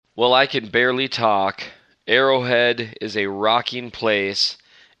Well, I can barely talk. Arrowhead is a rocking place,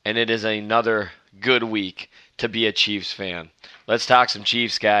 and it is another good week to be a Chiefs fan. Let's talk some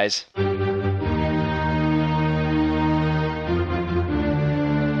Chiefs, guys.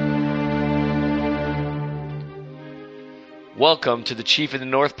 Welcome to the Chief in the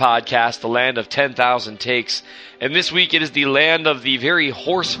North podcast, the land of 10,000 takes. And this week it is the land of the very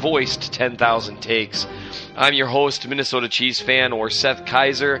hoarse-voiced 10,000 takes. I'm your host, Minnesota Chiefs fan, or Seth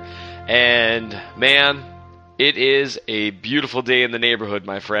Kaiser. And man, it is a beautiful day in the neighborhood,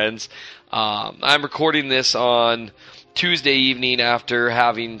 my friends. I'm recording this on Tuesday evening after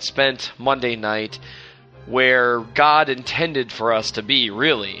having spent Monday night where God intended for us to be,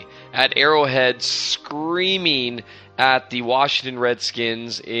 really, at Arrowhead, screaming at the Washington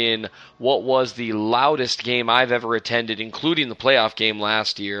Redskins in what was the loudest game I've ever attended, including the playoff game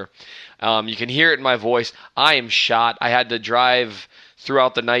last year. You can hear it in my voice. I am shot. I had to drive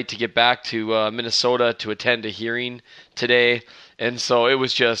throughout the night to get back to Minnesota to attend a hearing today. And so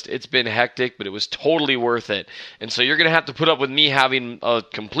it's been hectic, but it was totally worth it. And so you're going to have to put up with me having a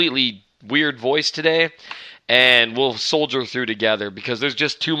completely weird voice today. And we'll soldier through together because there's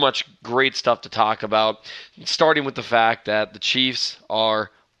just too much great stuff to talk about, starting with the fact that the Chiefs are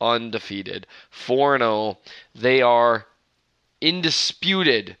undefeated, 4-0. They are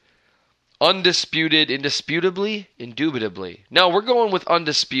indisputably. No, we're going with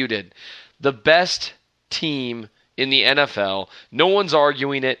undisputed. The best team in the NFL. No one's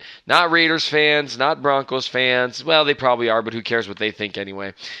arguing it. Not Raiders fans, not Broncos fans. Well, they probably are, but who cares what they think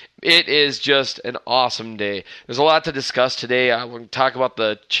anyway. It is just an awesome day. There's a lot to discuss today. I want to talk about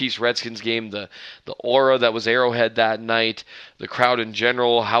the Chiefs-Redskins game, the aura that was Arrowhead that night, the crowd in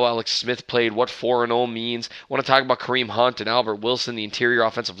general, how Alex Smith played, what 4-0 means. I want to talk about Kareem Hunt and Albert Wilson, the interior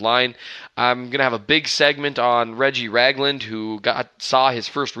offensive line. I'm going to have a big segment on Reggie Ragland, who saw his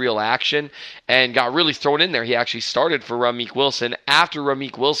first real action and got really thrown in there. He actually started for Rameek Wilson after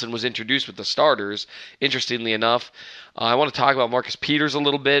Rameek Wilson was introduced with the starters, interestingly enough. I want to talk about Marcus Peters a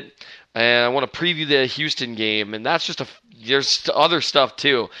little bit, and I want to preview the Houston game, and that's just there's other stuff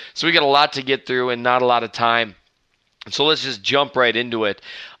too. So we got a lot to get through and not a lot of time. So let's just jump right into it.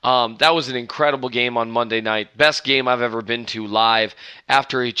 That was an incredible game on Monday night. Best game I've ever been to live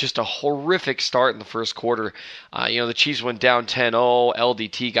after just a horrific start in the first quarter. The Chiefs went down 10-0.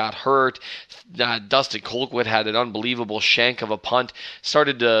 LDT got hurt. Dustin Colquitt had an unbelievable shank of a punt.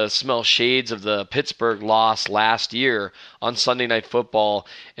 Started to smell shades of the Pittsburgh loss last year on Sunday Night Football.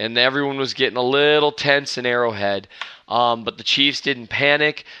 And everyone was getting a little tense in Arrowhead. But the Chiefs didn't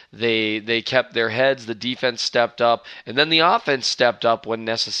panic. They kept their heads. The defense stepped up. And then the offense stepped up when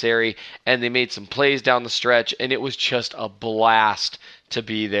necessary. And they made some plays down the stretch. And it was just a blast to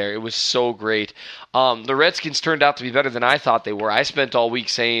be there. It was so great. The Redskins turned out to be better than I thought they were. I spent all week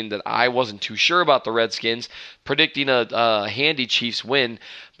saying that I wasn't too sure about the Redskins, predicting a handy Chiefs win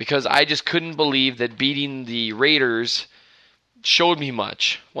because I just couldn't believe that beating the Raiders showed me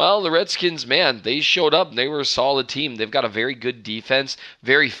much. Well, the Redskins, man, they showed up. They were a solid team. They've got a very good defense,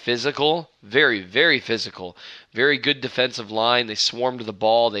 very physical, very, very physical, very good defensive line. They swarmed the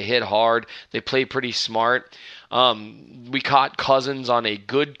ball. They hit hard. They play pretty smart. We caught Cousins on a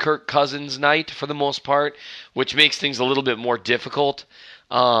good Kirk Cousins night for the most part, which makes things a little bit more difficult.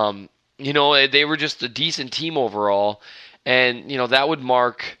 They were just a decent team overall, and, that would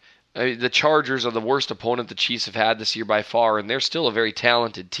mark the Chargers are the worst opponent the Chiefs have had this year by far, and they're still a very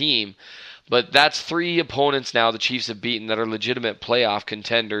talented team. But that's three opponents now the Chiefs have beaten that are legitimate playoff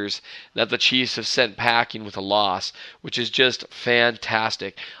contenders that the Chiefs have sent packing with a loss, which is just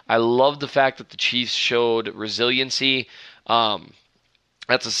fantastic. I love the fact that the Chiefs showed resiliency.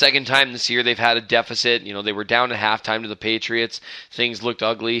 That's the second time this year they've had a deficit. They were down at halftime to the Patriots. Things looked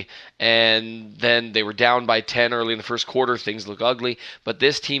ugly. And then they were down by 10 early in the first quarter. Things look ugly. But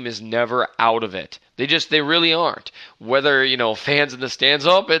this team is never out of it. They really aren't. Whether, fans in the stands,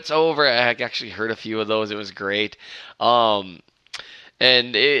 it's over. I actually heard a few of those. It was great. And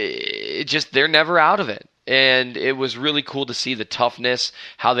they're never out of it. And it was really cool to see the toughness,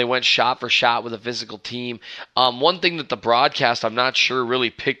 how they went shot for shot with a physical team. One thing that the broadcast, I'm not sure, really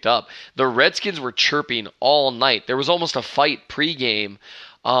picked up, the Redskins were chirping all night. There was almost a fight pregame.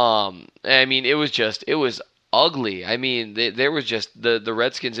 It was ugly. There was just the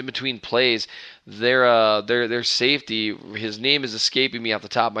Redskins in between plays. Their safety, his name is escaping me off the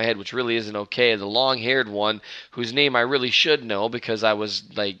top of my head, which really isn't okay. The long-haired one, whose name I really should know because I was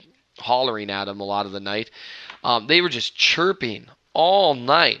hollering at him a lot of the night. They were just chirping all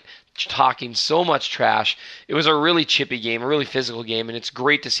night. talking so much trash. It was a really chippy game, a really physical game, and it's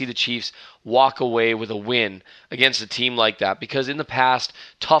great to see the Chiefs walk away with a win against a team like that, because in the past,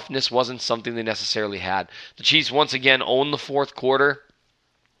 toughness wasn't something they necessarily had. The Chiefs once again owned the fourth quarter.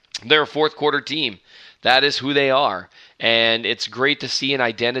 They're a fourth quarter team. That is who they are, and it's great to see an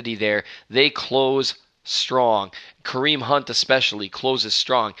identity there. They close strong. Kareem Hunt especially closes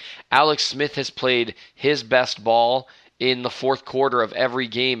strong. Alex Smith has played his best ball in the fourth quarter of every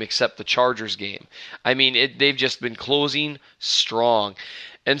game except the Chargers game. I mean, they've just been closing strong.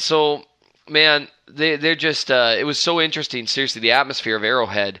 And so, man, they're just, it was so interesting. Seriously, the atmosphere of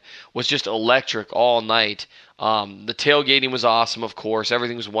Arrowhead was just electric all night. The tailgating was awesome, of course.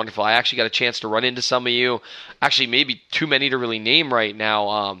 Everything was wonderful. I actually got a chance to run into some of you. Actually, maybe too many to really name right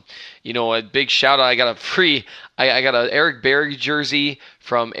now. A big shout out. I got a Eric Berry jersey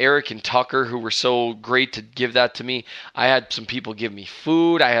from Eric and Tucker, who were so great to give that to me. I had some people give me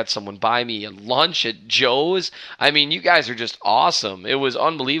food. I had someone buy me a lunch at Joe's. I mean, you guys are just awesome. It was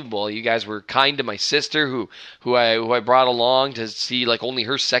unbelievable. You guys were kind to my sister, who I brought along to see like only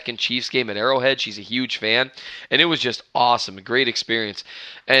her second Chiefs game at Arrowhead. She's a huge fan, and it was just awesome, a great experience.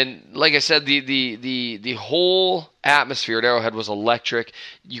 And like I said, the whole atmosphere at Arrowhead was electric.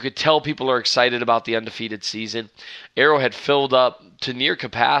 You could tell people are excited about the undefeated season. Arrowhead filled up to near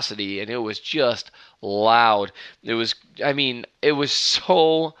capacity, and it was just loud. It was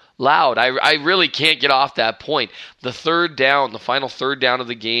so loud. I really can't get off that point. The final third down of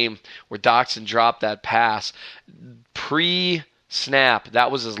the game where Doxson dropped that pass, pre-snap,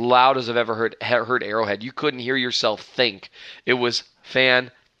 that was as loud as I've ever heard Arrowhead. You couldn't hear yourself think. It was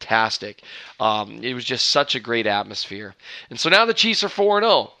fantastic. It was just such a great atmosphere. And so now the Chiefs are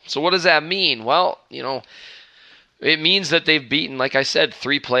 4-0. So what does that mean? Well, it means that they've beaten, like I said,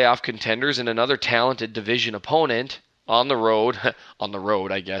 3 playoff contenders and another talented division opponent on the road. On the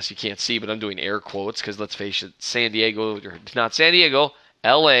road, I guess. You can't see, but I'm doing air quotes because let's face it,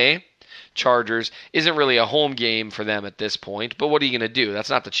 LA Chargers isn't really a home game for them at this point. But what are you going to do? That's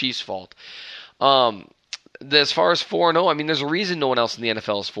not the Chiefs' fault. As far as 4-0, I mean, there's a reason no one else in the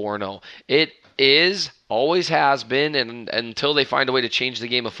NFL is 4-0. It is, always has been, and until they find a way to change the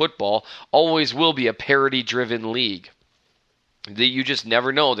game of football, always will be a parity-driven league. You just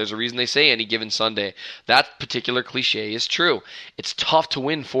never know. There's a reason they say any given Sunday. That particular cliche is true. It's tough to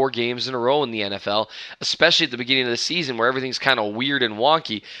win 4 games in a row in the NFL, especially at the beginning of the season where everything's kind of weird and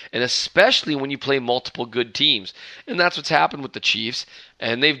wonky, and especially when you play multiple good teams. And that's what's happened with the Chiefs,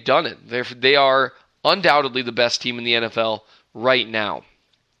 and they've done it. They are undoubtedly the best team in the NFL right now.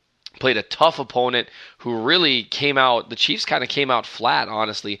 Played a tough opponent who really the Chiefs kind of came out flat,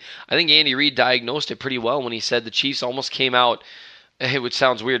 honestly. I think Andy Reid diagnosed it pretty well when he said the Chiefs almost came out, it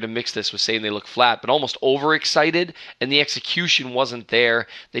sounds weird to mix this with saying they look flat, but almost overexcited, and the execution wasn't there.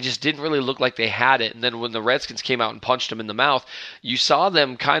 They just didn't really look like they had it. And then when the Redskins came out and punched them in the mouth, you saw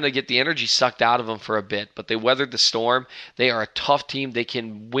them kind of get the energy sucked out of them for a bit, but they weathered the storm. They are a tough team. They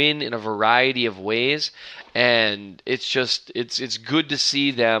can win in a variety of ways, and it's good to see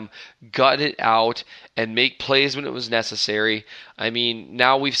them gut it out and make plays when it was necessary. I mean,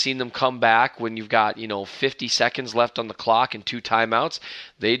 now we've seen them come back when you've got, 50 seconds left on the clock and 2 timeouts.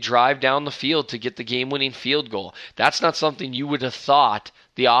 They drive down the field to get the game-winning field goal. That's not something you would have thought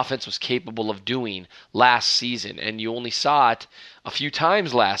the offense was capable of doing last season, and you only saw it a few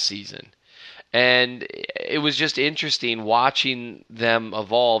times last season. And it was just interesting watching them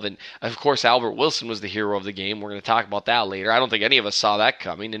evolve. And, of course, Albert Wilson was the hero of the game. We're going to talk about that later. I don't think any of us saw that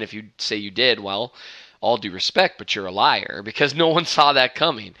coming. And if you say you did, well, all due respect, but you're a liar because no one saw that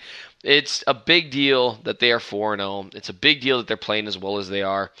coming. It's a big deal that they are 4-0. It's a big deal that they're playing as well as they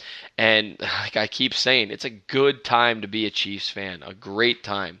are. And like I keep saying, it's a good time to be a Chiefs fan, a great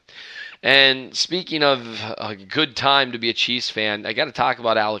time. And speaking of a good time to be a Chiefs fan, I got to talk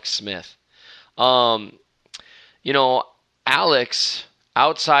about Alex Smith. Alex,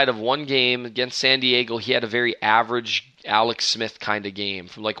 outside of one game against San Diego, he had a very average Alex Smith kind of game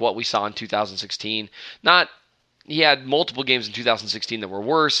from like what we saw in 2016. He had multiple games in 2016 that were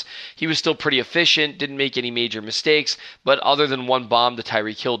worse. He was still pretty efficient, didn't make any major mistakes, but other than one bomb to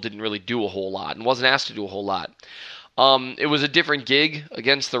Tyreek Hill, didn't really do a whole lot and wasn't asked to do a whole lot. It was a different gig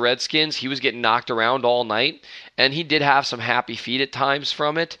against the Redskins. He was getting knocked around all night, and he did have some happy feet at times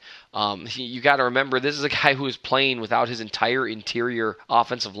from it. You got to remember, this is a guy who is playing without his entire interior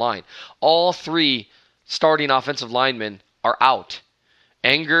offensive line. All 3 starting offensive linemen are out.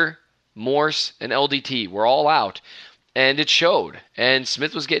 Anger, Morse, and LDT were all out, and it showed. And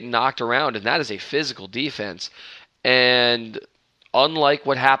Smith was getting knocked around, and that is a physical defense. And unlike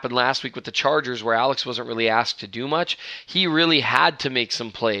what happened last week with the Chargers, where Alex wasn't really asked to do much, he really had to make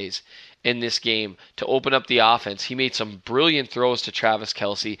some plays in this game to open up the offense. He made some brilliant throws to Travis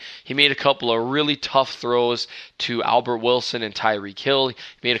Kelce. He made a couple of really tough throws to Albert Wilson and Tyreek Hill. He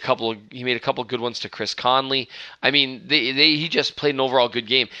made a couple good ones to Chris Conley. I mean, he just played an overall good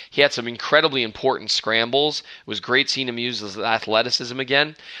game. He had some incredibly important scrambles. It was great seeing him use his athleticism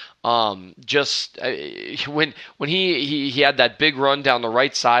again. When he had that big run down the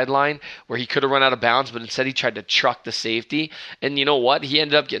right sideline where he could have run out of bounds, but instead he tried to truck the safety. And you know what? He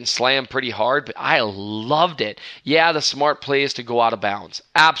ended up getting slammed pretty hard, but I loved it. Yeah, the smart play is to go out of bounds.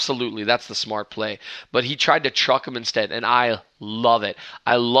 Absolutely, that's the smart play. But he tried to truck him instead, and I love it.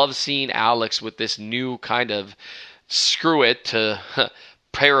 I love seeing Alex with this new kind of screw it, to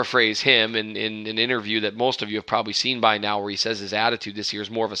paraphrase him in an interview that most of you have probably seen by now, where he says his attitude this year is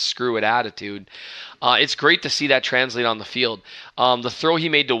more of a screw it attitude. It's great to see that translate on the field. The throw he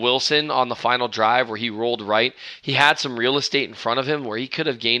made to Wilson on the final drive where he rolled right, he had some real estate in front of him where he could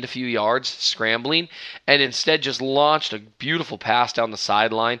have gained a few yards scrambling, and instead just launched a beautiful pass down the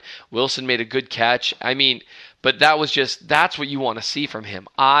sideline. Wilson made a good catch. I mean, but that's what you want to see from him.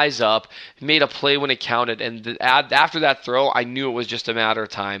 Eyes up, made a play when it counted, and after that throw, I knew it was just a matter of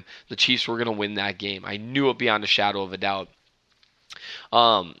time. The Chiefs were going to win that game. I knew it beyond a shadow of a doubt.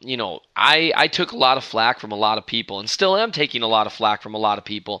 I took a lot of flack from a lot of people, and still am taking a lot of flack from a lot of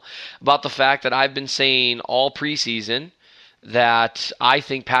people, about the fact that I've been saying all preseason that I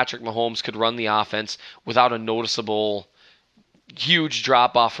think Patrick Mahomes could run the offense without a noticeable huge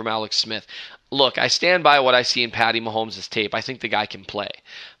drop-off from Alex Smith. Look, I stand by what I see in Patty Mahomes' tape. I think the guy can play.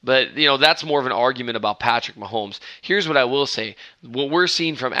 But, that's more of an argument about Patrick Mahomes. Here's what I will say. What we're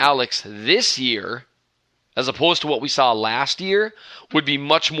seeing from Alex this year, as opposed to what we saw last year, would be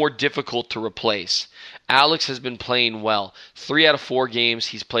much more difficult to replace. Alex has been playing well. 3 out of 4 games,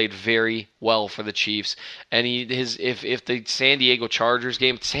 he's played very well for the Chiefs. And if the San Diego Chargers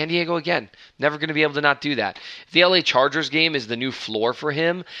game, San Diego again, never going to be able to not do that. If the LA Chargers game is the new floor for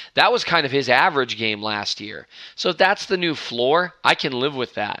him, that was kind of his average game last year. So if that's the new floor, I can live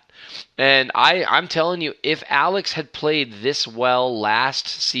with that. And I'm telling you, if Alex had played this well last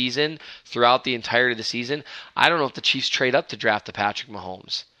season, throughout the entirety of the season, I don't know if the Chiefs trade up to draft the Patrick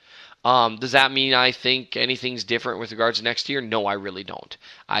Mahomes. Does that mean I think anything's different with regards to next year? No, I really don't.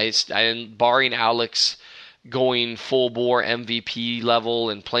 Barring Alex going full bore MVP level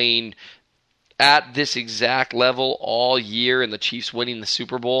and playing at this exact level all year and the Chiefs winning the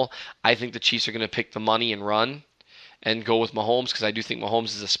Super Bowl, I think the Chiefs are going to pick the money and run and go with Mahomes, because I do think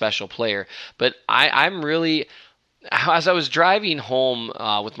Mahomes is a special player. But I'm really, as I was driving home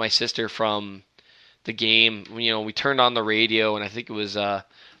with my sister from the game, we turned on the radio, and I think it was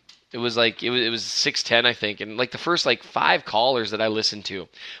 6:10, I think, and the first 5 callers that I listened to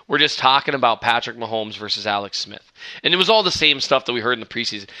were just talking about Patrick Mahomes versus Alex Smith. And it was all the same stuff that we heard in the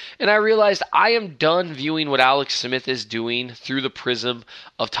preseason. And I realized I am done viewing what Alex Smith is doing through the prism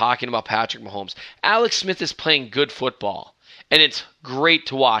of talking about Patrick Mahomes. Alex Smith is playing good football. And it's great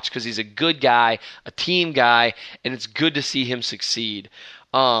to watch because he's a good guy, a team guy, and it's good to see him succeed.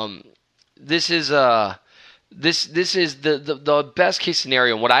 This is the best case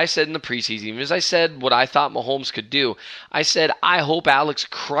scenario. And what I said in the preseason, even as I said what I thought Mahomes could do, I said I hope Alex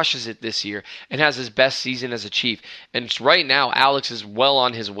crushes it this year and has his best season as a Chief. And right now, Alex is well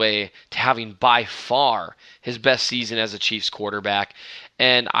on his way to having by far his best season as a Chiefs quarterback.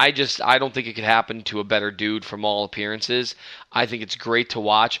 And I don't think it could happen to a better dude from all appearances. I think it's great to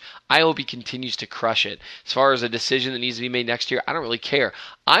watch. I hope he continues to crush it. As far as a decision that needs to be made next year, I don't really care.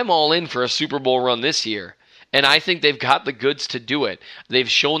 I'm all in for a Super Bowl run this year. And I think they've got the goods to do it. They've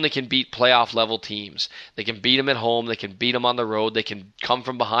shown they can beat playoff-level teams. They can beat them at home. They can beat them on the road. They can come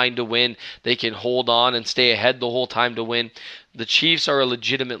from behind to win. They can hold on and stay ahead the whole time to win. The Chiefs are a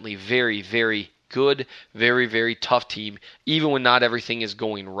legitimately very, very good, very, very tough team, even when not everything is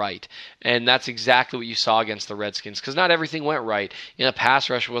going right. And that's exactly what you saw against the Redskins, because not everything went right. Pass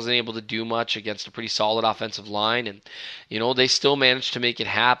rush wasn't able to do much against a pretty solid offensive line, and they still managed to make it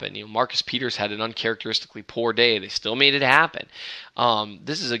happen. Marcus Peters had an uncharacteristically poor day. They still made it happen.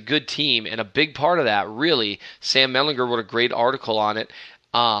 This is a good team, and a big part of that, really, Sam Mellinger wrote a great article on it.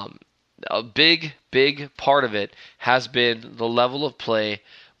 A big, big part of it has been the level of play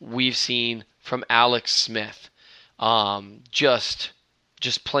we've seen from Alex Smith. Just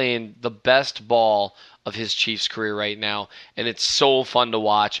playing the best ball of his Chiefs career right now, and it's so fun to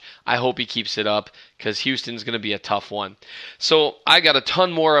watch. I hope he keeps it up, because Houston's going to be a tough one. So I got a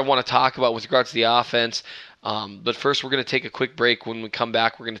ton more I want to talk about with regards to the offense. But first, we're going to take a quick break. When we come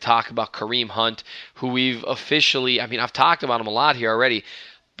back, we're going to talk about Kareem Hunt, who we've officially, I've talked about him a lot here already,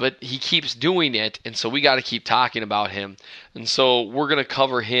 but he keeps doing it, and so we got to keep talking about him. And so we're going to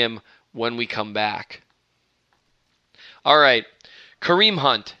cover him when we come back. All right, Kareem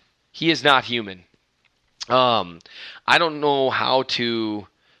Hunt, he is not human. I don't know how to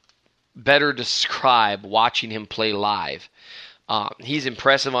better describe watching him play live. He's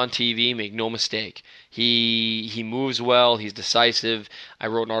impressive on TV, make no mistake. He moves well, he's decisive. I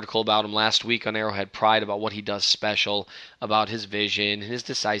wrote an article about him last week on Arrowhead Pride about what he does special, about his vision, his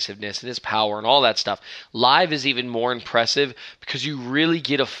decisiveness, and his power, and all that stuff. Live is even more impressive because you really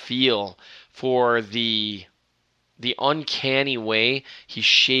get a feel for the uncanny way he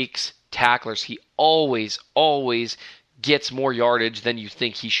shakes tacklers. He always gets more yardage than you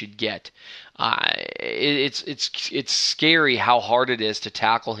think he should get. It's scary how hard it is to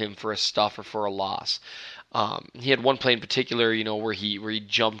tackle him for a stuff or for a loss. He had one play in particular, where he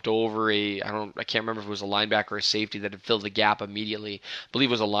jumped over I can't remember if it was a linebacker or a safety that had filled the gap immediately. I believe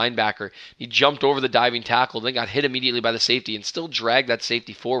it was a linebacker. He jumped over the diving tackle, then got hit immediately by the safety and still dragged that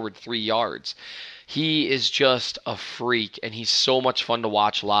safety forward 3 yards. He is just a freak, and he's so much fun to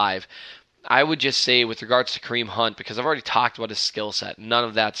watch live. I would just say with regards to Kareem Hunt, because I've already talked about his skill set, none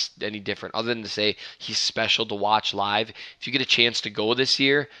of that's any different other than to say he's special to watch live. If you get a chance to go this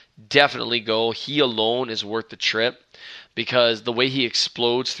year, definitely go. He alone is worth the trip because the way he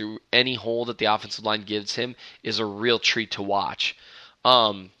explodes through any hole that the offensive line gives him is a real treat to watch.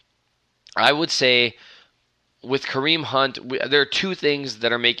 I would say with Kareem Hunt, there are two things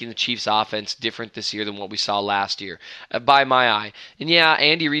that are making the Chiefs' offense different this year than what we saw last year, by my eye. And yeah,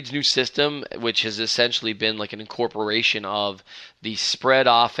 Andy Reid's new system, which has essentially been like an incorporation of the spread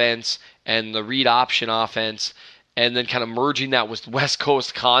offense and the read option offense, and then kind of merging that with West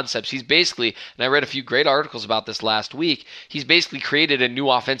Coast concepts. He's basically, and I read a few great articles about this last week, he's basically created a new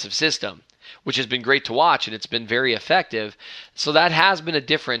offensive system, which has been great to watch, and it's been very effective. So that has been a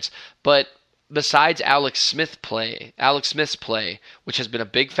difference, but besides Alex Smith's play, which has been a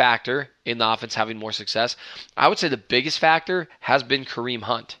big factor in the offense having more success, I would say the biggest factor has been Kareem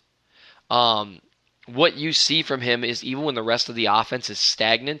Hunt. What you see from him is even when the rest of the offense is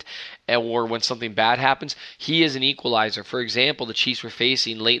stagnant or when something bad happens, he is an equalizer. For example, the Chiefs were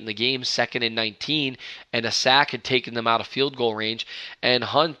facing late in the game, 2nd and 19, and a sack had taken them out of field goal range, and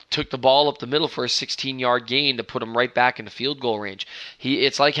Hunt took the ball up the middle for a 16-yard gain to put him right back into field goal range.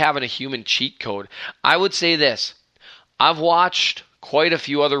 It's like having a human cheat code. I would say this. I've watched quite a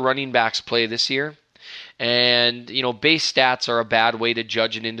few other running backs play this year. And, base stats are a bad way to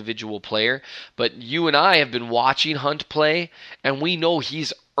judge an individual player. But you and I have been watching Hunt play, and we know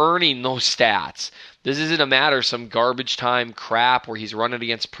he's earning those stats. This isn't a matter of some garbage time crap where he's running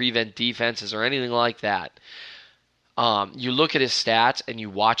against prevent defenses or anything like that. You look at his stats and you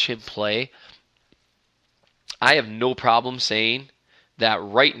watch him play. I have no problem saying that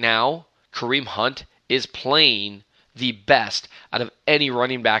right now, Kareem Hunt is playing the best out of any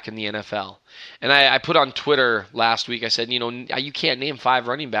running back in the NFL. And I put on Twitter last week, I said, you can't name 5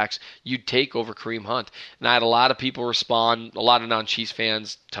 running backs you'd take over Kareem Hunt. And I had a lot of people respond, a lot of non-Chiefs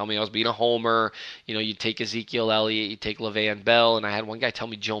fans tell me I was being a homer. You'd take Ezekiel Elliott, you'd take Le'Veon Bell, and I had one guy tell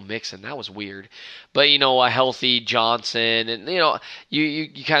me Joe Mixon. That was weird. But, a healthy Johnson, and,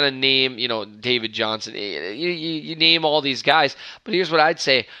 you kind of name, David Johnson. You name all these guys. But here's what I'd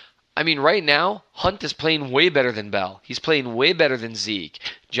say. Right now, Hunt is playing way better than Bell. He's playing way better than Zeke.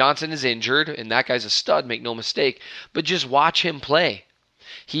 Johnson is injured, and that guy's a stud, make no mistake. But just watch him play.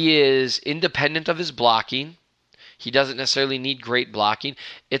 He is independent of his blocking. He doesn't necessarily need great blocking.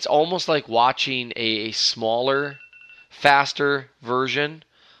 It's almost like watching a smaller, faster version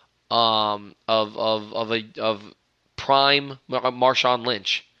of prime Marshawn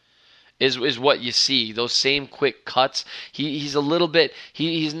Lynch. Is what you see. Those same quick cuts. He's a little bit.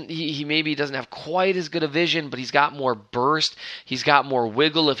 He maybe doesn't have quite as good a vision, but he's got more burst. He's got more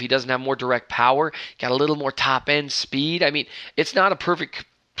wiggle if he doesn't have more direct power. Got a little more top end speed. It's not a perfect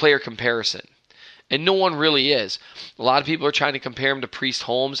player comparison, and no one really is. A lot of people are trying to compare him to Priest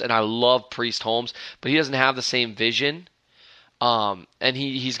Holmes, and I love Priest Holmes, but he doesn't have the same vision. And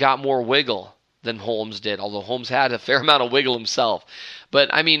he's got more wiggle than Holmes did, although Holmes had a fair amount of wiggle himself. But,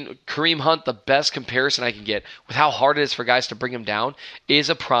 Kareem Hunt, the best comparison I can get with how hard it is for guys to bring him down is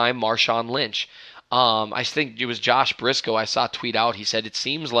a prime Marshawn Lynch. I think it was Josh Briscoe I saw tweet out. He said, it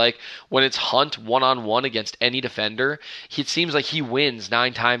seems like when it's Hunt one-on-one against any defender, it seems like he wins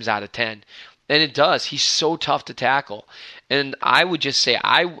 9 times out of 10. And it does. He's so tough to tackle. And I would just say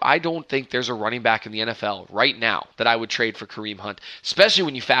I don't think there's a running back in the NFL right now that I would trade for Kareem Hunt, especially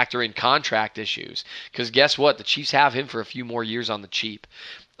when you factor in contract issues. Because guess what? The Chiefs have him for a few more years on the cheap.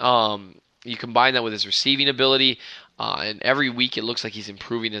 You combine that with his receiving ability, and every week it looks like he's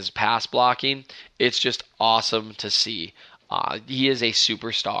improving his pass blocking. It's just awesome to see. He is a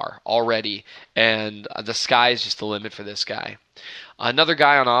superstar already, and the sky is just the limit for this guy. Another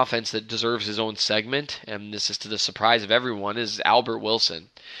guy on offense that deserves his own segment, and this is to the surprise of everyone, is Albert Wilson.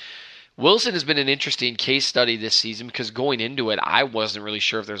 Wilson has been an interesting case study this season because going into it, I wasn't really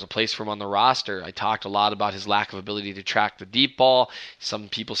sure if there's a place for him on the roster. I talked a lot about his lack of ability to track the deep ball. Some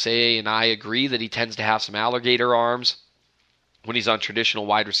people say, and I agree, that he tends to have some alligator arms when he's on traditional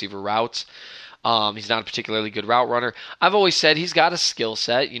wide receiver routes. He's not a particularly good route runner. I've always said he's got a skill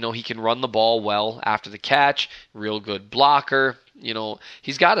set. He can run the ball well after the catch, real good blocker.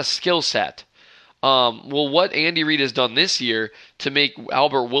 He's got a skill set. Well, what Andy Reid has done this year to make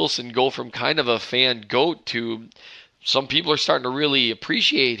Albert Wilson go from kind of a fan goat to some people are starting to really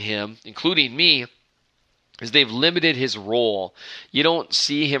appreciate him, including me, is they've limited his role. You don't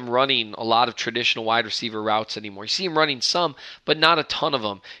see him running a lot of traditional wide receiver routes anymore. You see him running some, but not a ton of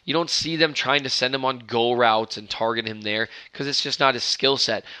them. You don't see them trying to send him on go routes and target him there because it's just not his skill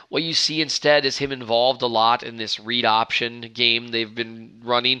set. What you see instead is him involved a lot in this read option game they've been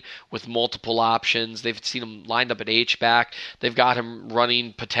running with multiple options. They've seen him lined up at H-back. They've got him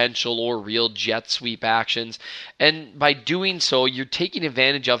running potential or real jet sweep actions. And by doing so, you're taking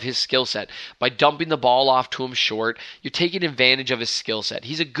advantage of his skill set. By dumping the ball off to him short, you're taking advantage of his skill set.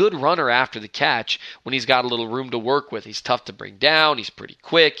 He's a good runner after the catch when he's got a little room to work with. He's tough to bring down. He's pretty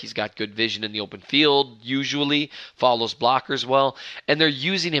quick. He's got good vision in the open field, usually follows blockers well, and they're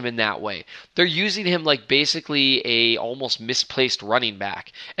using him in that way. They're using him like basically a almost misplaced running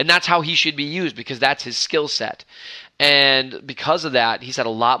back, and that's how he should be used because that's his skill set. And because of that, he's had a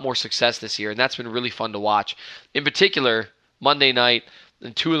lot more success this year, and that's been really fun to watch. In particular, Monday night,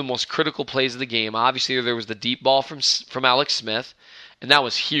 and two of the most critical plays of the game. Obviously, there was the deep ball from Alex Smith, and that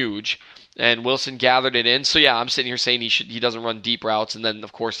was huge. And Wilson gathered it in. So, yeah, I'm sitting here saying he doesn't run deep routes, and then,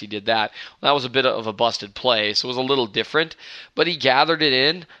 of course, he did that. Well, that was a bit of a busted play, so it was a little different. But he gathered it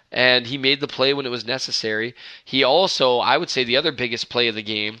in, and he made the play when it was necessary. He also, I would say the other biggest play of the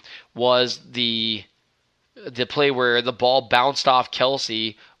game was the play where the ball bounced off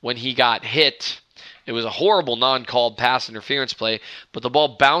Kelsey when he got hit. It was a horrible non-called pass interference play, but the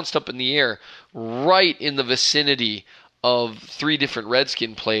ball bounced up in the air right in the vicinity of three different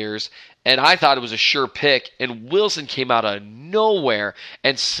Redskin players, and I thought it was a sure pick, and Wilson came out of nowhere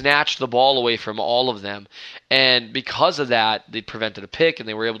and snatched the ball away from all of them. And because of that, they prevented a pick, and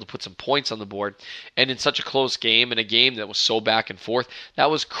they were able to put some points on the board. And in such a close game, and a game that was so back and forth, that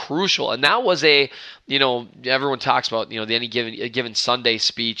was crucial. And that was everyone talks about, any given Sunday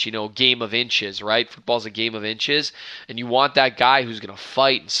speech, game of inches, right? Football's a game of inches, and you want that guy who's going to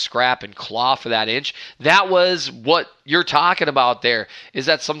fight and scrap and claw for that inch. That was what you're talking about there, is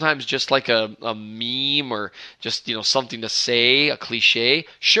that sometimes just like a meme or just, something to say, a cliche?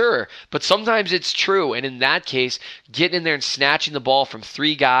 Sure, but sometimes it's true, and in that case, getting in there and snatching the ball from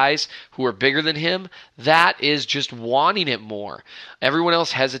three guys who are bigger than him, that is just wanting it more. Everyone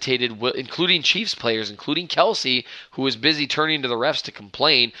else hesitated, including Chiefs players, including Kelsey, who was busy turning to the refs to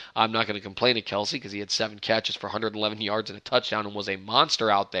complain. I'm not going to complain to Kelsey because he had 7 catches for 111 yards and a touchdown and was a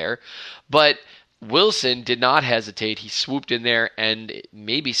monster out there. But Wilson did not hesitate. He swooped in there and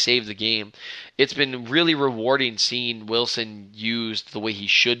maybe saved the game. It's been really rewarding seeing Wilson used the way he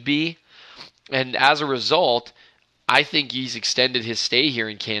should be. And as a result, I think he's extended his stay here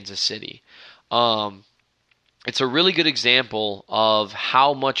in Kansas City. It's a really good example of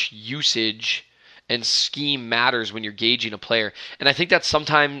how much usage and scheme matters when you're gauging a player. And I think that's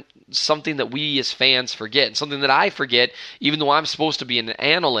sometimes something that we as fans forget, and something that I forget, even though I'm supposed to be an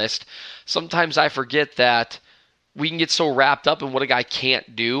analyst. Sometimes I forget that we can get so wrapped up in what a guy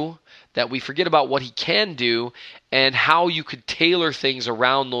can't do that we forget about what he can do and how you could tailor things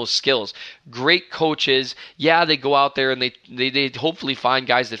around those skills. Great coaches, they go out there and they hopefully find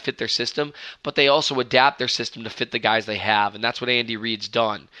guys that fit their system, but they also adapt their system to fit the guys they have, and that's what Andy Reid's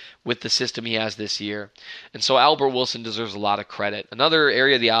done with the system he has this year. And so Albert Wilson deserves a lot of credit. Another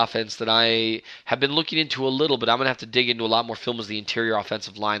area of the offense that I have been looking into a little, but I'm going to have to dig into a lot more film, is the interior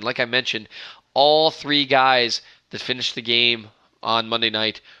offensive line. Like I mentioned, all three guys that finished the game on Monday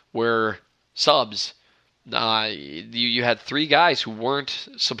night were subs. You had three guys who weren't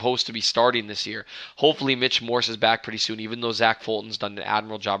supposed to be starting this year. Hopefully, Mitch Morse is back pretty soon, even though Zach Fulton's done an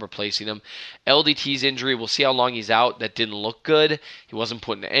admirable job replacing him. LDT's injury, we'll see how long he's out. That didn't look good. He wasn't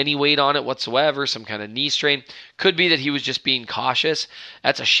putting any weight on it whatsoever, some kind of knee strain. Could be that he was just being cautious.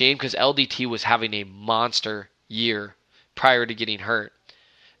 That's a shame because LDT was having a monster year prior to getting hurt.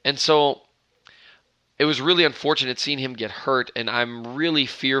 And so it was really unfortunate seeing him get hurt, and I'm really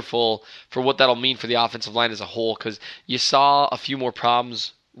fearful for what that'll mean for the offensive line as a whole because you saw a few more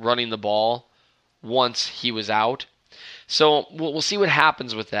problems running the ball once he was out. So we'll see what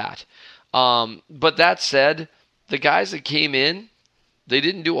happens with that. But that said, the guys that came in, they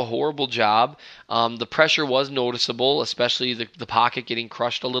didn't do a horrible job. The pressure was noticeable, especially the pocket getting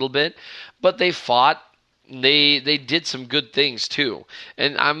crushed a little bit, but they fought. They did some good things too,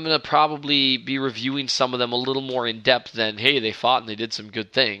 and I'm going to probably be reviewing some of them a little more in depth than, hey, they fought and they did some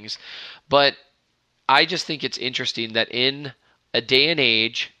good things. But I just think it's interesting that in a day and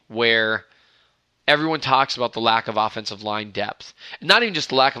age where everyone talks about the lack of offensive line depth, and not even just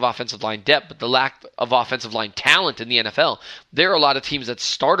the lack of offensive line depth, but the lack of offensive line talent in the NFL, there are a lot of teams that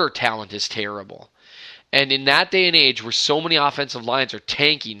starter talent is terrible. And in that day and age where so many offensive lines are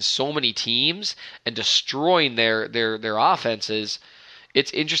tanking so many teams and destroying their offenses,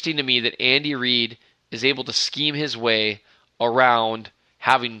 it's interesting to me that Andy Reid is able to scheme his way around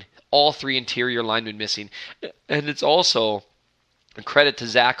having all three interior linemen missing. And it's also a credit to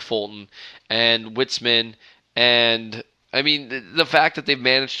Zach Fulton and Witzman and, I mean, the fact that they've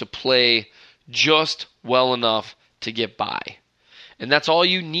managed to play just well enough to get by. And that's all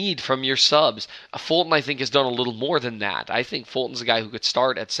you need from your subs. Fulton, I think, has done a little more than that. I think Fulton's a guy who could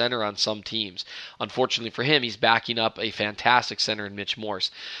start at center on some teams. Unfortunately for him, he's backing up a fantastic center in Mitch Morse.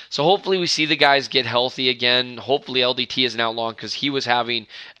 So hopefully we see the guys get healthy again. Hopefully LDT isn't out long because he was having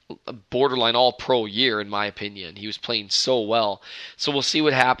a borderline all-pro year, in my opinion. He was playing so well. So we'll see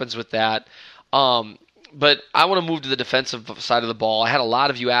what happens with that. But I want to move to the defensive side of the ball. I had a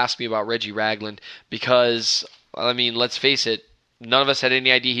lot of you ask me about Reggie Ragland because, I mean, let's face it, none of us had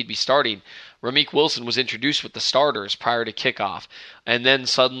any idea he'd be starting. Ramik Wilson was introduced with the starters prior to kickoff. And then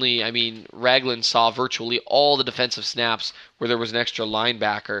suddenly, I mean, Ragland saw virtually all the defensive snaps where there was an extra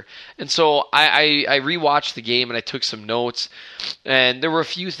linebacker. And so I rewatched the game and I took some notes. And there were a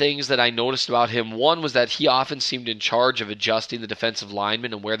few things that I noticed about him. One was that he often seemed in charge of adjusting the defensive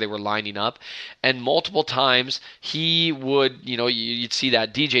linemen and where they were lining up. And multiple times he would, you'd see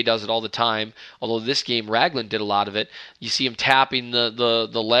that. DJ does it all the time. Although this game, Ragland did a lot of it. You see him tapping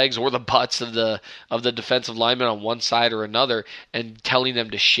the legs or the butts of the defensive linemen on one side or another and telling them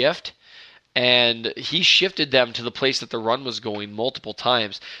to shift. And he shifted them to the place that the run was going multiple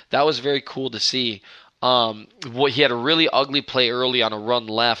times. That was very cool to see. He had a really ugly play early on a run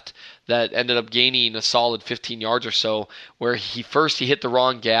left that ended up gaining a solid 15 yards or so, where he hit the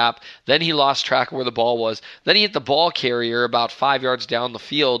wrong gap, then he lost track of where the ball was, then he hit the ball carrier about 5 yards down the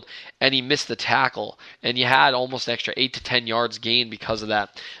field, and he missed the tackle, and you had almost an extra 8 to 10 yards gained because of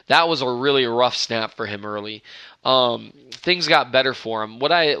that. That was a really rough snap for him early. Things got better for him.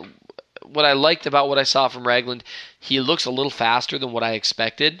 What I liked about what I saw from Ragland, he looks a little faster than what I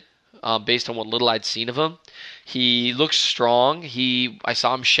expected. Based on what little I'd seen of him. He looks strong. I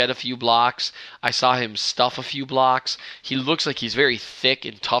saw him shed a few blocks. I saw him stuff a few blocks. He looks like he's very thick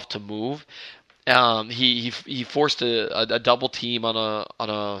and tough to move. He forced a double team on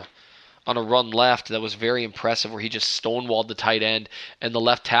a run left that was very impressive, where he just stonewalled the tight end, and the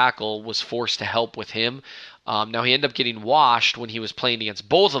left tackle was forced to help with him. Now, he ended up getting washed when he was playing against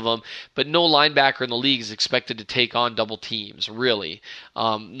both of them, but no linebacker in the league is expected to take on double teams, really.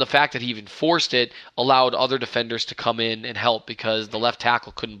 The fact that he even forced it allowed other defenders to come in and help because the left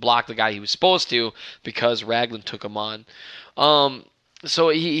tackle couldn't block the guy he was supposed to because Ragland took him on. So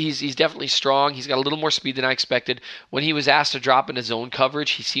he's definitely strong. He's got a little more speed than I expected. When he was asked to drop into zone coverage,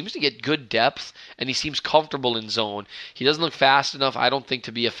 he seems to get good depth, and he seems comfortable in zone. He doesn't look fast enough, I don't think,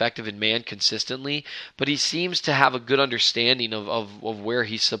 to be effective in man consistently, but he seems to have a good understanding of where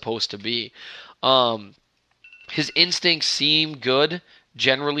he's supposed to be. His instincts seem good,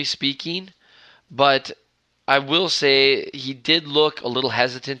 generally speaking, but I will say he did look a little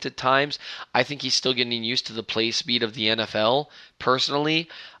hesitant at times. I think he's still getting used to the play speed of the NFL, personally.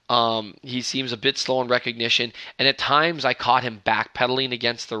 He seems a bit slow in recognition, and at times I caught him backpedaling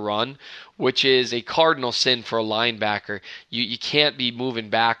against the run, which is a cardinal sin for a linebacker. You can't be moving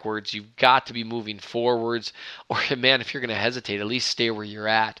backwards. You've got to be moving forwards, or, man, if you're going to hesitate, at least stay where you're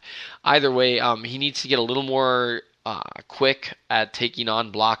at. Either way, he needs to get a little more quick at taking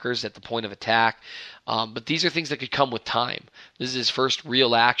on blockers at the point of attack. But these are things that could come with time. This is his first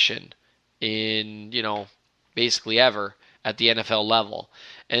real action in, basically ever at the NFL level.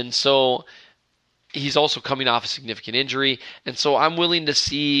 And so he's also coming off a significant injury, and so I'm willing to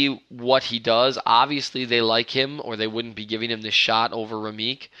see what he does. Obviously, they like him, or they wouldn't be giving him this shot over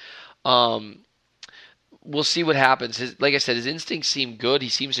Ramik. We'll see what happens. Like I said, his instincts seem good. He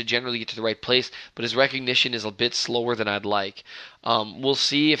seems to generally get to the right place, but his recognition is a bit slower than I'd like. We'll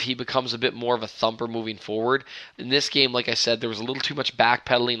see if he becomes a bit more of a thumper moving forward. In this game, like I said, there was a little too much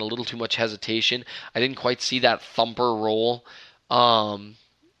backpedaling, a little too much hesitation. I didn't quite see that thumper role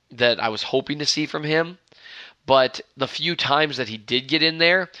that I was hoping to see from him. But the few times that he did get in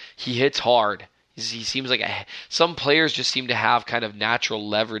there, he hits hard. He seems like some players just seem to have kind of natural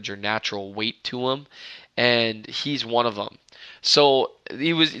leverage or natural weight to him, and he's one of them. So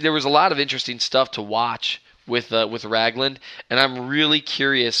there was a lot of interesting stuff to watch with Ragland, and I'm really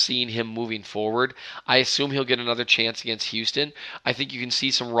curious seeing him moving forward. I assume he'll get another chance against Houston. I think you can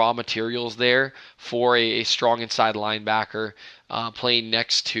see some raw materials there for a strong inside linebacker playing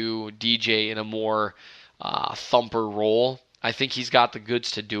next to DJ in a more thumper role. I think he's got the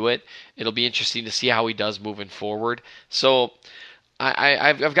goods to do it. It'll be interesting to see how he does moving forward. So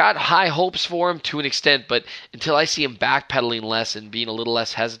I've got high hopes for him to an extent, but until I see him backpedaling less and being a little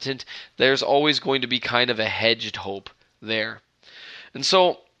less hesitant, there's always going to be kind of a hedged hope there. And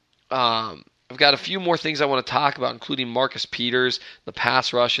so I've got a few more things I want to talk about, including Marcus Peters, the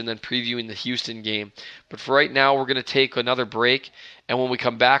pass rush, and then previewing the Houston game. But for right now, we're going to take another break, and when we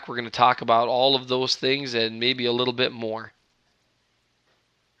come back, we're going to talk about all of those things and maybe a little bit more.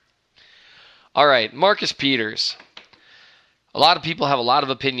 All right, Marcus Peters. A lot of people have a lot of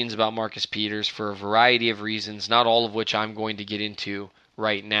opinions about Marcus Peters for a variety of reasons, not all of which I'm going to get into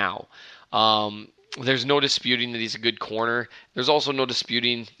right now. There's no disputing that he's a good corner. There's also no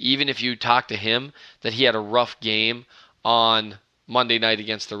disputing, even if you talk to him, that he had a rough game on Monday night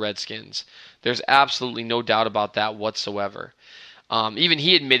against the Redskins. There's absolutely no doubt about that whatsoever. Even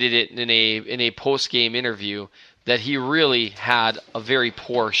he admitted it in a post-game interview that he really had a very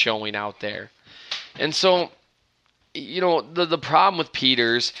poor showing out there. And so, the problem with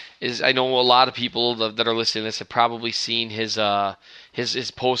Peters is, I know a lot of people that are listening to this have probably seen his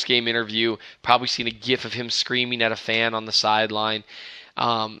post-game interview, probably seen a gif of him screaming at a fan on the sideline.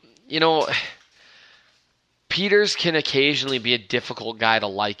 Peters can occasionally be a difficult guy to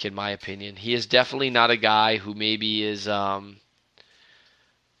like, in my opinion. He is definitely not a guy who maybe is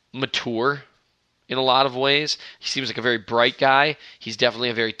mature in a lot of ways. He seems like a very bright guy. He's definitely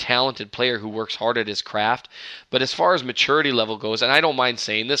a very talented player who works hard at his craft. But as far as maturity level goes, and I don't mind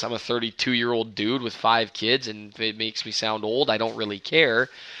saying this, I'm a 32-year-old dude with 5 kids, and if it makes me sound old, I don't really care.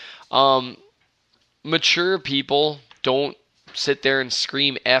 Mature people don't sit there and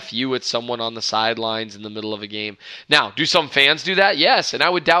scream F you at someone on the sidelines in the middle of a game. Now, do some fans do that? Yes, and I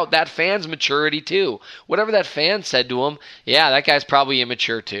would doubt that fan's maturity too. Whatever that fan said to him, yeah, that guy's probably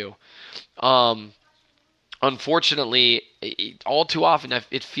immature too. Unfortunately, all too often,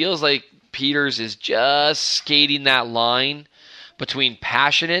 it feels like Peters is just skating that line between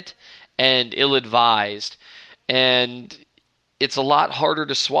passionate and ill-advised. And it's a lot harder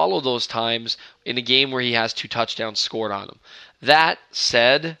to swallow those times in a game where he has 2 touchdowns scored on him. That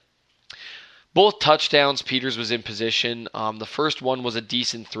said, both touchdowns, Peters was in position. The first one was a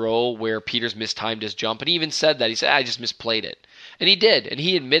decent throw where Peters mistimed his jump, and he even said that. He said, I just misplayed it. And he did, and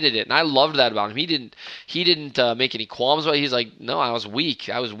he admitted it, and I loved that about him. He didn't make any qualms about it. He's like, no, I was weak.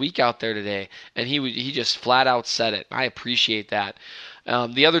 I was weak out there today, and he just flat out said it. I appreciate that.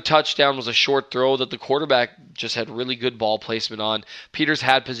 The other touchdown was a short throw that the quarterback just had really good ball placement on. Peters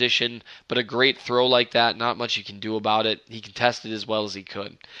had position, but a great throw like that, not much you can do about it. He contested as well as he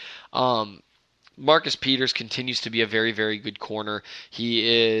could. Marcus Peters continues to be a very, very good corner.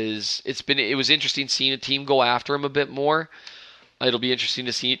 It was interesting seeing a team go after him a bit more. It'll be interesting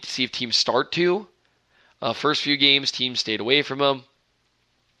to see if teams start to. First few games, teams stayed away from him.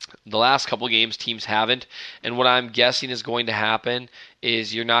 The last couple games, teams haven't. And what I'm guessing is going to happen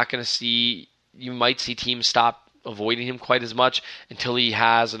is you might see teams stop avoiding him quite as much until he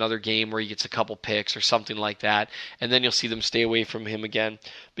has another game where he gets a couple picks or something like that, and then you'll see them stay away from him again,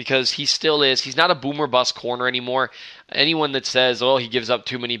 because he's not a boomer bust corner anymore. Anyone that says, he gives up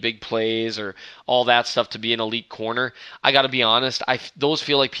too many big plays or all that stuff to be an elite corner, I got to be honest, those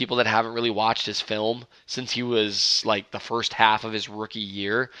feel like people that haven't really watched his film since he was like the first half of his rookie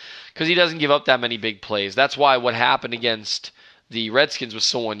year, because he doesn't give up that many big plays. That's why what happened against the Redskins was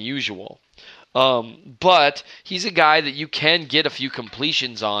so unusual. But he's a guy that you can get a few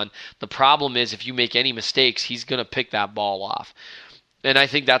completions on. The problem is if you make any mistakes, he's going to pick that ball off. And I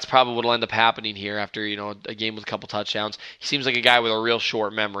think that's probably what will end up happening here after, a game with a couple touchdowns. He seems like a guy with a real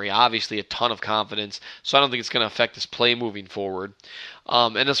short memory, obviously a ton of confidence, so I don't think it's going to affect his play moving forward.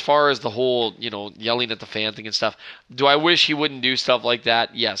 And as far as the whole, yelling at the fan thing and stuff, do I wish he wouldn't do stuff like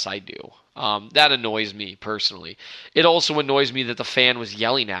that? Yes, I do. That annoys me personally. It also annoys me that the fan was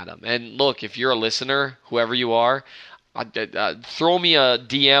yelling at him. And look, if you're a listener, whoever you are, throw me a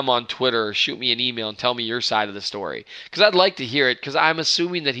DM on Twitter or shoot me an email and tell me your side of the story. Because I'd like to hear it, because I'm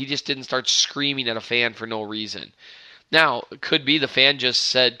assuming that he just didn't start screaming at a fan for no reason. Now, it could be the fan just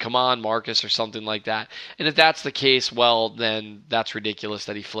said, "Come on, Marcus," or something like that. And if that's the case, well, then that's ridiculous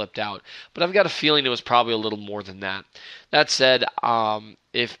that he flipped out. But I've got a feeling it was probably a little more than that. That said,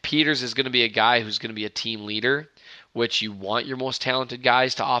 if Peters is going to be a guy who's going to be a team leader, which you want your most talented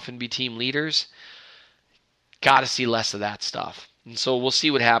guys to often be team leaders, got to see less of that stuff. And so we'll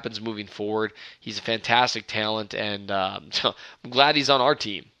see what happens moving forward. He's a fantastic talent, and I'm glad he's on our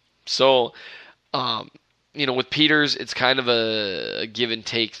team. So, with Peters, it's kind of a give and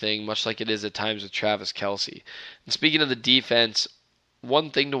take thing, much like it is at times with Travis Kelce. And speaking of the defense, one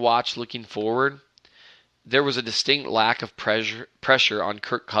thing to watch looking forward, there was a distinct lack of pressure on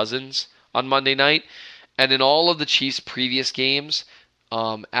Kirk Cousins on Monday night. And in all of the Chiefs' previous games,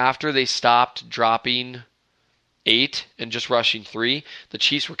 after they stopped dropping 8 and just rushing 3, the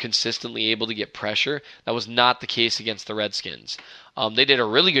Chiefs were consistently able to get pressure. That was not the case against the Redskins. They did a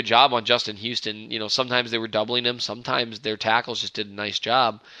really good job on Justin Houston. Sometimes they were doubling him. Sometimes their tackles just did a nice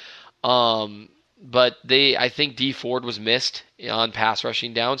job. But I think Dee Ford was missed on pass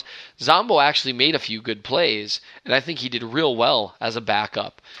rushing downs. Zombo actually made a few good plays, and I think he did real well as a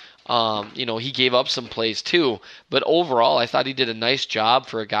backup. He gave up some plays too, but overall I thought he did a nice job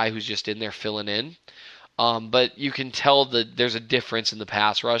for a guy who's just in there filling in. But you can tell that there's a difference in the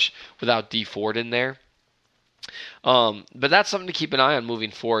pass rush without Dee Ford in there. But that's something to keep an eye on moving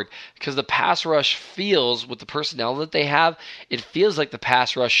forward, because the pass rush feels, with the personnel that they have, it feels like the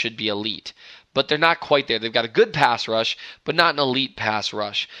pass rush should be elite. But they're not quite there. They've got a good pass rush, but not an elite pass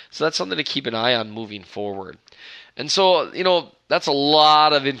rush. So that's something to keep an eye on moving forward. And so, that's a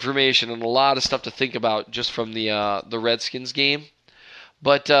lot of information and a lot of stuff to think about just from the Redskins game.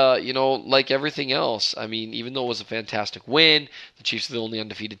 But, like everything else, I mean, even though it was a fantastic win, the Chiefs are the only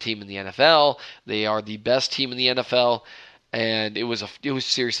undefeated team in the NFL. They are the best team in the NFL. And it was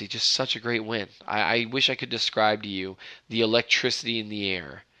seriously just such a great win. I wish I could describe to you the electricity in the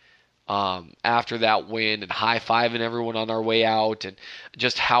air after that win, and high-fiving everyone on our way out, and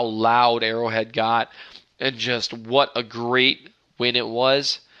just how loud Arrowhead got, and just what a great win it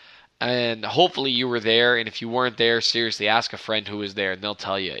was. And hopefully you were there, and if you weren't there, seriously, ask a friend who was there, and they'll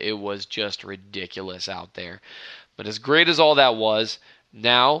tell you it was just ridiculous out there. But as great as all that was,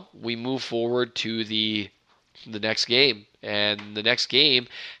 now we move forward to the next game. And the next game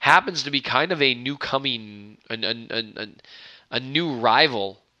happens to be kind of a a new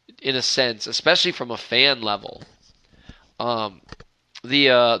rival in a sense, especially from a fan level.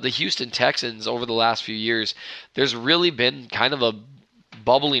 The Houston Texans over the last few years, there's really been kind of a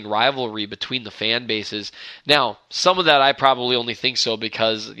bubbling rivalry between the fan bases. Now, some of that I probably only think so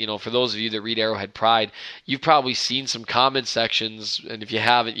because, for those of you that read Arrowhead Pride, you've probably seen some comment sections, and if you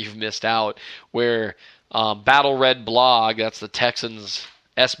haven't, you've missed out, where Battle Red blog, that's the Texans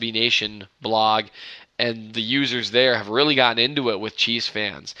SB Nation blog, and the users there have really gotten into it with Chiefs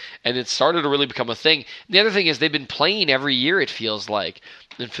fans. And it started to really become a thing. And the other thing is they've been playing every year, it feels like.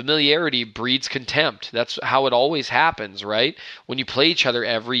 And familiarity breeds contempt. That's how it always happens, right? When you play each other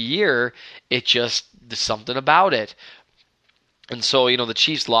every year, there's something about it. And so, the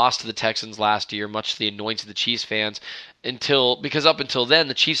Chiefs lost to the Texans last year, much to the annoyance of the Chiefs fans, because up until then,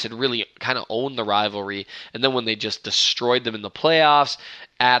 the Chiefs had really kind of owned the rivalry. And then when they just destroyed them in the playoffs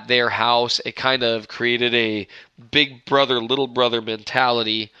at their house, it kind of created a big brother, little brother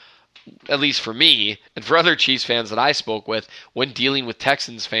mentality, at least for me, and for other Chiefs fans that I spoke with when dealing with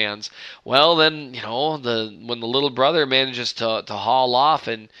Texans fans. Well, then, when the little brother manages to haul off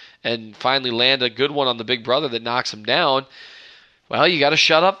and finally land a good one on the big brother that knocks him down, well, you got to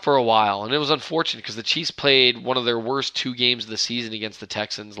shut up for a while. And it was unfortunate because the Chiefs played one of their worst 2 games of the season against the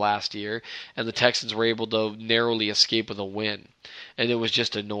Texans last year, and the Texans were able to narrowly escape with a win. And it was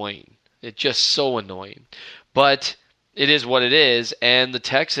just annoying. It's just so annoying. But it is what it is, and the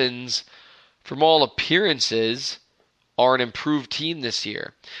Texans, from all appearances, are an improved team this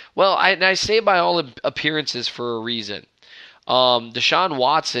year. Well, I say by all appearances for a reason. Deshaun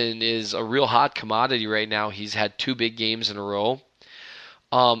Watson is a real hot commodity right now. He's had 2 big games in a row.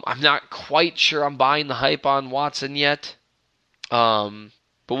 I'm not quite sure I'm buying the hype on Watson yet.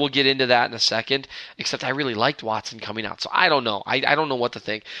 But but we'll get into that in a second. Except I really liked Watson coming out, so I don't know. I don't know what to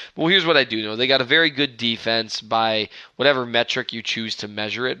think. Well, here's what I do know. They got a very good defense by whatever metric you choose to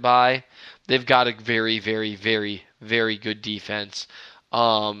measure it by. They've got a very, very, very, very good defense.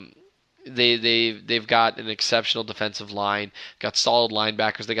 They've got an exceptional defensive line, got solid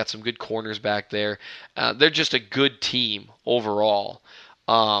linebackers. They got some good corners back there. They're just a good team overall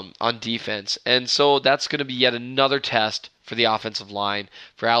on defense, and so that's going to be yet another test for the offensive line,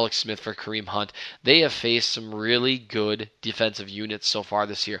 for Alex Smith, for Kareem Hunt. They have faced some really good defensive units so far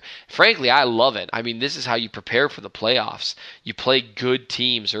this year. Frankly, I love it. I mean, this is how you prepare for the playoffs. You play good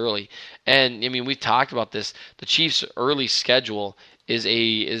teams early. And I mean, we've talked about this. The Chiefs' early schedule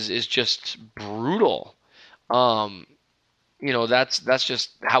is just brutal. That's just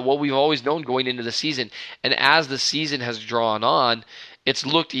what we've always known going into the season. And as the season has drawn on, it's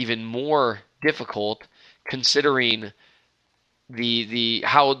looked even more difficult considering the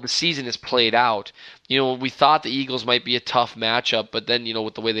how the season is played out. We thought the Eagles might be a tough matchup, but then,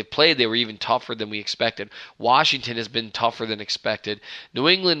 with the way they played, they were even tougher than we expected. Washington has been tougher than expected. New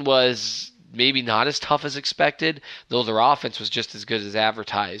England was maybe not as tough as expected, though their offense was just as good as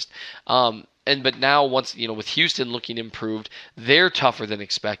advertised. But now once, with Houston looking improved, they're tougher than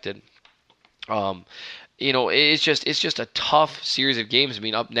expected. It's just a tough series of games. I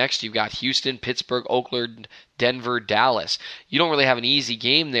mean, up next you've got Houston, Pittsburgh, Oakland, Denver, Dallas. You don't really have an easy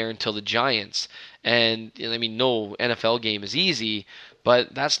game there until the Giants. And I mean, no NFL game is easy,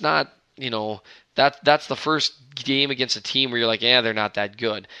 but that's not, that's the first game against a team where you're like, they're not that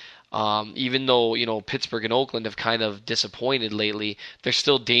good. Even though, Pittsburgh and Oakland have kind of disappointed lately, they're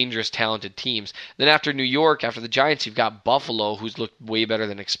still dangerous, talented teams. Then after New York, after the Giants, you've got Buffalo, who's looked way better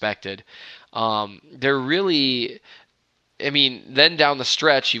than expected. They're really, then down the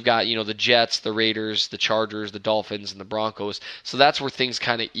stretch, you've got, the Jets, the Raiders, the Chargers, the Dolphins, and the Broncos. So that's where things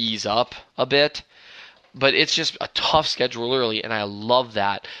kind of ease up a bit. But it's just a tough schedule early, and I love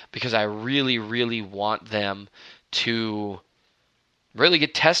that because I really, really want them to really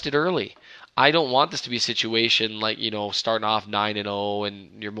get tested early. I don't want this to be a situation like, starting off 9-0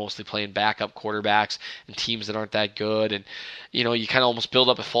 and you're mostly playing backup quarterbacks and teams that aren't that good. And, you kind of almost build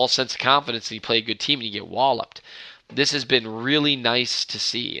up a false sense of confidence and you play a good team and you get walloped. This has been really nice to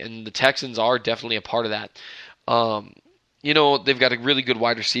see, and the Texans are definitely a part of that. They've got a really good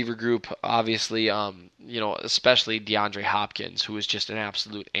wide receiver group, obviously, especially DeAndre Hopkins, who is just an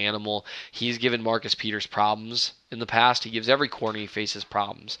absolute animal. He's given Marcus Peters problems in the past. He gives every corner he faces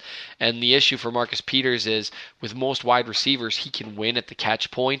problems. And the issue for Marcus Peters is, with most wide receivers, he can win at the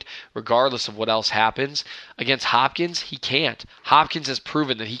catch point, regardless of what else happens. Against Hopkins, he can't. Hopkins has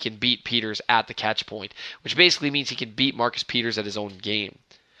proven that he can beat Peters at the catch point, which basically means he can beat Marcus Peters at his own game.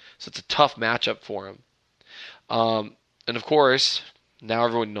 So it's a tough matchup for him. And of course, now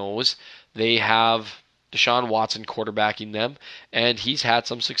everyone knows they have Deshaun Watson quarterbacking them, and he's had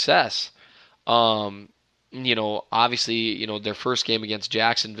some success. Obviously, their first game against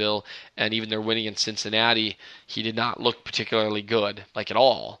Jacksonville and even their win against Cincinnati, he did not look particularly good, like at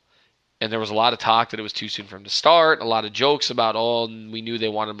all. And there was a lot of talk that it was too soon for him to start, a lot of jokes about, we knew they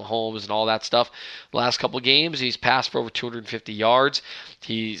wanted Mahomes and all that stuff. The last couple of games, he's passed for over 250 yards.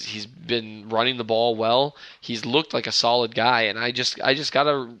 He's been running the ball well. He's looked like a solid guy, and I just got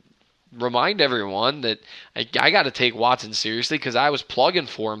to remind everyone that I got to take Watson seriously because I was plugging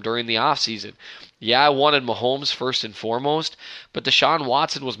for him during the offseason. Yeah, I wanted Mahomes first and foremost, but Deshaun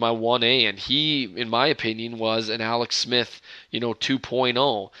Watson was my 1A, and he, in my opinion, was an Alex Smith,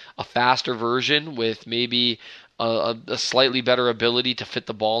 2.0, a faster version with maybe a slightly better ability to fit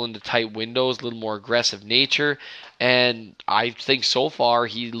the ball into tight windows, a little more aggressive nature, and I think so far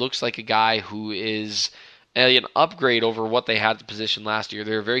he looks like a guy who is an upgrade over what they had at the position last year.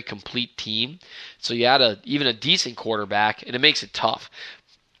 They're a very complete team, so you add even a decent quarterback, and it makes it tough.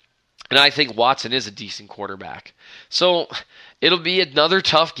 And I think Watson is a decent quarterback. So it'll be another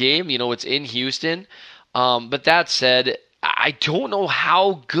tough game. It's in Houston. But that said, I don't know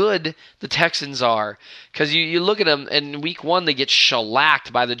how good the Texans are. Because you look at them, and week 1 they get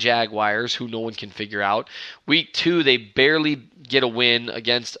shellacked by the Jaguars, who no one can figure out. Week 2 they barely get a win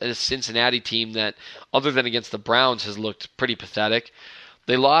against a Cincinnati team that, other than against the Browns, has looked pretty pathetic.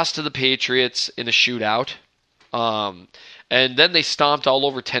 They lost to the Patriots in a shootout. And then they stomped all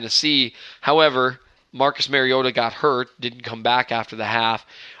over Tennessee. However, Marcus Mariota got hurt, didn't come back after the half.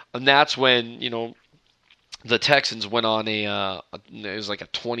 And that's when, the Texans went on it was like a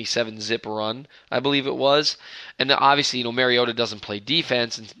 27-zip run, I believe it was. And obviously, Mariota doesn't play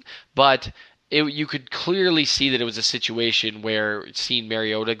defense, but you could clearly see that it was a situation where seeing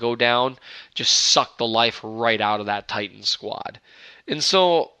Mariota go down just sucked the life right out of that Titans squad. And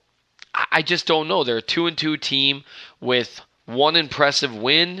so I just don't know. They're a 2-2 team with one impressive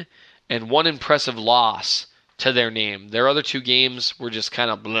win and one impressive loss to their name. Their other two games were just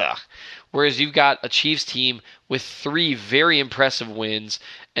kind of blah. Whereas you've got a Chiefs team with 3 very impressive wins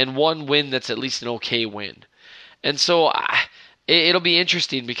and one win that's at least an okay win. And so it'll be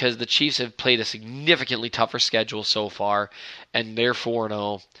interesting because the Chiefs have played a significantly tougher schedule so far, and they're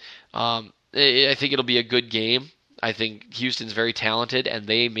 4-0. I think it'll be a good game. I think Houston's very talented, and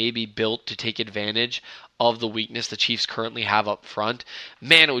they may be built to take advantage of the weakness the Chiefs currently have up front.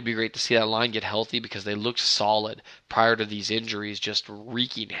 Man, it would be great to see that line get healthy because they looked solid prior to these injuries, just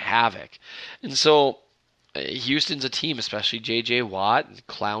wreaking havoc. And so Houston's a team, especially J.J. Watt and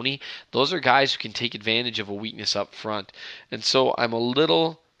Clowney. Those are guys who can take advantage of a weakness up front. And so I'm a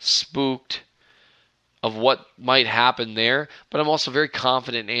little spooked of what might happen there, but I'm also very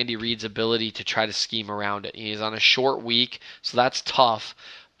confident in Andy Reid's ability to try to scheme around it. He's on a short week, so that's tough.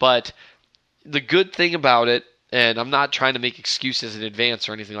 But the good thing about it, and I'm not trying to make excuses in advance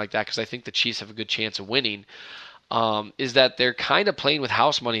or anything like that because I think the Chiefs have a good chance of winning, is that they're kind of playing with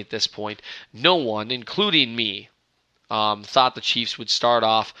house money at this point. No one, including me, thought the Chiefs would start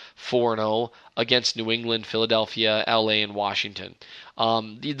off 4-0 against New England, Philadelphia, LA, and Washington.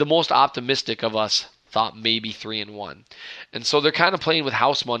 The most optimistic of us thought maybe 3-1. And so they're kind of playing with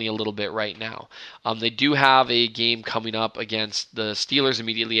house money a little bit right now. They do have a game coming up against the Steelers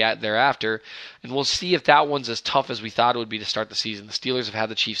immediately thereafter, and we'll see if that one's as tough as we thought it would be to start the season. The Steelers have had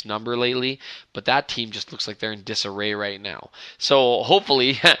the Chiefs' number lately, but that team just looks like they're in disarray right now. So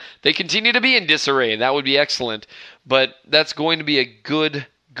hopefully they continue to be in disarray. That would be excellent. But that's going to be a good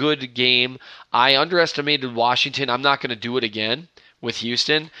game. I underestimated Washington. I'm not going to do it again with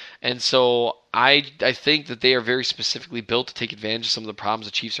Houston, and so I think that they are very specifically built to take advantage of some of the problems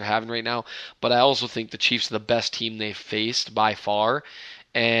the Chiefs are having right now, but I also think the Chiefs are the best team they've faced by far,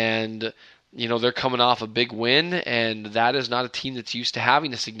 and they're coming off a big win, and that is not a team that's used to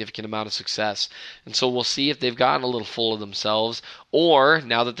having a significant amount of success, and so we'll see if they've gotten a little full of themselves, or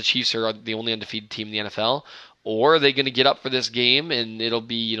now that the Chiefs are the only undefeated team in the NFL, or are they going to get up for this game and it'll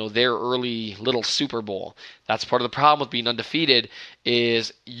be, their early little Super Bowl? That's part of the problem with being undefeated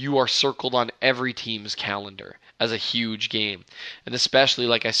is you are circled on every team's calendar as a huge game. And especially,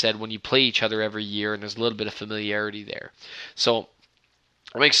 like I said, when you play each other every year and there's a little bit of familiarity there. So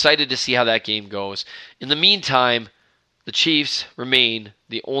I'm excited to see how that game goes. In the meantime, the Chiefs remain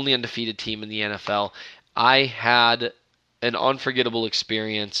the only undefeated team in the NFL. I had an unforgettable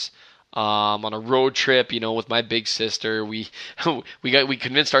experience on a road trip, with my big sister. We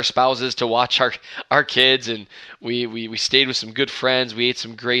convinced our spouses to watch our kids, and we stayed with some good friends. We ate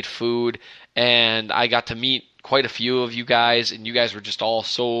some great food, and I got to meet quite a few of you guys, and you guys were just all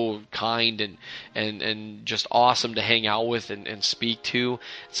so kind and just awesome to hang out with and speak to.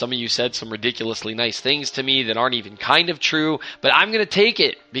 Some of you said some ridiculously nice things to me that aren't even kind of true, but I'm going to take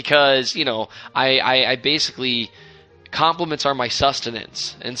it because, I basically, compliments are my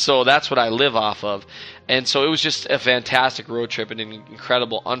sustenance, and so that's what I live off of. And so it was just a fantastic road trip and an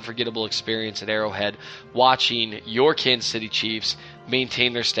incredible, unforgettable experience at Arrowhead, watching your Kansas City Chiefs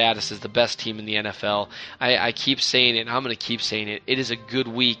maintain their status as the best team in the NFL. I keep saying it, and I'm going to keep saying it. It is a good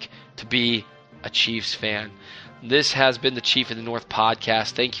week to be a Chiefs fan. This has been the Chief of the North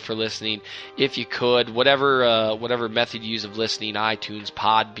podcast. Thank you for listening. If you could, whatever method you use of listening, iTunes,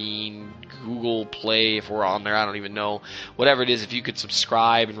 Podbean, Google Play, if we're on there, I don't even know. Whatever it is, if you could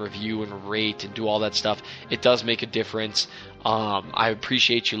subscribe and review and rate and do all that stuff, it does make a difference. I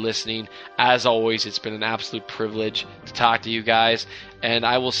appreciate you listening. As always, it's been an absolute privilege to talk to you guys, and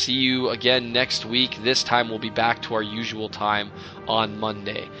I will see you again next week. This time we'll be back to our usual time on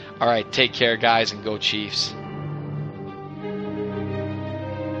Monday. All right, take care, guys, and go Chiefs.